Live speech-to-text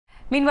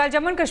Meanwhile,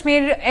 Jammu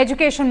Kashmir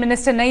Education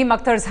Minister Naeem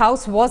Akhtar's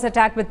house was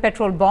attacked with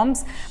petrol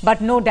bombs, but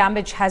no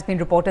damage has been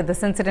reported.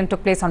 This incident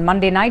took place on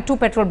Monday night. 2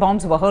 petrol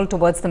bombs were hurled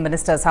towards the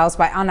minister's house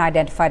by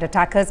unidentified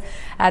attackers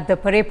at the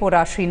Paray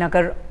Pora,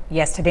 Srinagar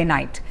yesterday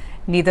night.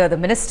 Neither the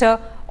minister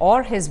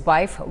or his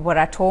wife were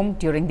at home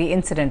during the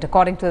incident.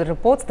 According to the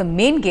reports, the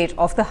main gate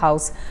of the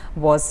house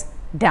was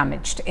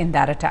damaged in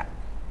that attack.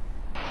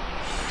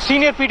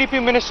 Senior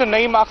PDP Minister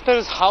Naeem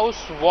Akhtar's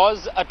house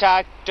was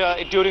attacked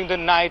during the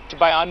night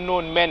by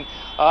unknown men.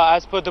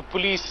 As per the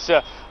police,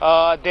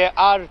 there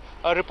are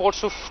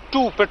reports of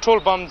 2 petrol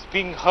bombs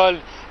being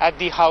hurled at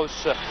the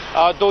house.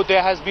 Though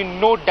there has been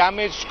no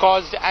damage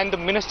caused and the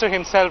minister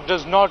himself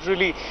does not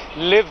really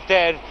live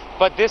there,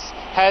 but this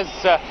has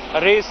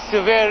raised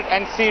severe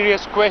and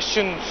serious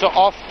questions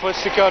of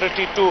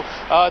security to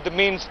the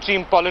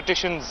mainstream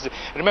politicians.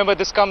 Remember,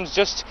 this comes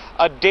just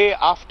a day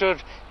after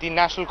the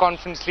National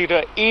Conference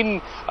leader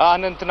in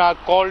Anantnag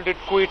called it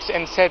quits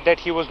and said that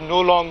he was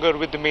no longer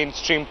with the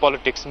mainstream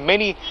politics.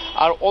 Many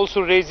are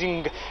also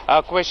raising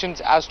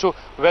questions as to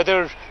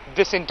whether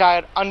this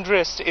entire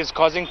unrest is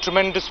causing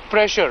tremendous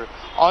pressure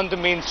on the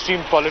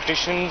mainstream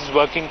politicians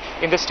working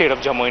in the state of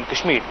Jammu and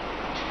Kashmir.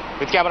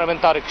 With cameraman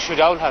Tariq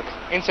Shujaul Haq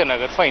in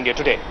Srinagar for India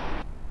Today.